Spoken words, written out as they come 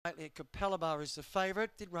Capella Bar is the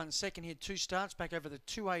favourite. Did run second here 2 starts back over the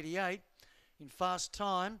 288 in fast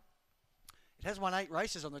time. It has won 8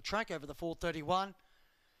 races on the track over the 431.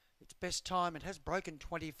 Its best time, it has broken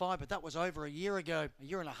 25, but that was over a year ago, a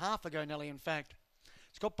year and a half ago, Nelly, in fact.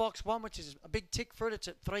 It's got box 1, which is a big tick for it. It's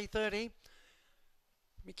at 3:30.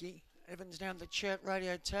 Mickey Evans down the chat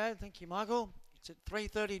radio tab. Thank you, Michael. It's at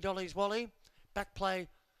 3:30, Dolly's Wally. Back play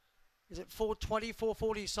is at 4:20,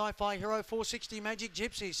 4:40, Sci-Fi Hero, 4:60, Magic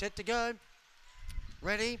Gypsy. Set to go.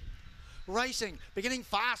 Ready. Racing, beginning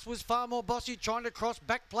fast was Far More Bossy, trying to cross,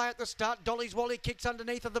 back play at the start. Dolly's Wally kicks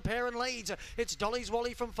underneath of the pair and leads. It's Dolly's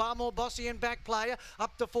Wally from Far More Bossy and back player.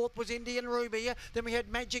 Up to 4th was Indian Ruby. Then we had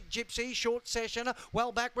Magic Gypsy, short session.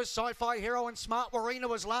 Well back was Sci-Fi Hero and Smart Warina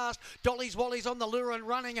was last. Dolly's Wally's on the lure and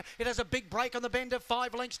running. It has a big break on the bend of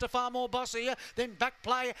 5 lengths to Far More Bossy. Then back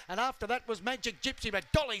play, and after that was Magic Gypsy, but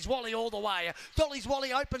Dolly's Wally all the way. Dolly's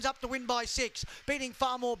Wally opens up to win by 6, beating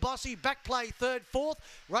Far More Bossy. Back play 3rd, 4th.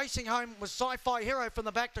 Racing home was Sci-Fi Hero from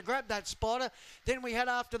the back to grab that spotter. Then we had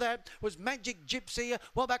after that was Magic Gypsy.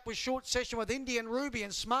 Well back was short session with Indian Ruby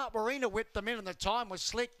and Smart Warina whipped them in, and the time was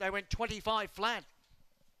slick. They went 25 flat.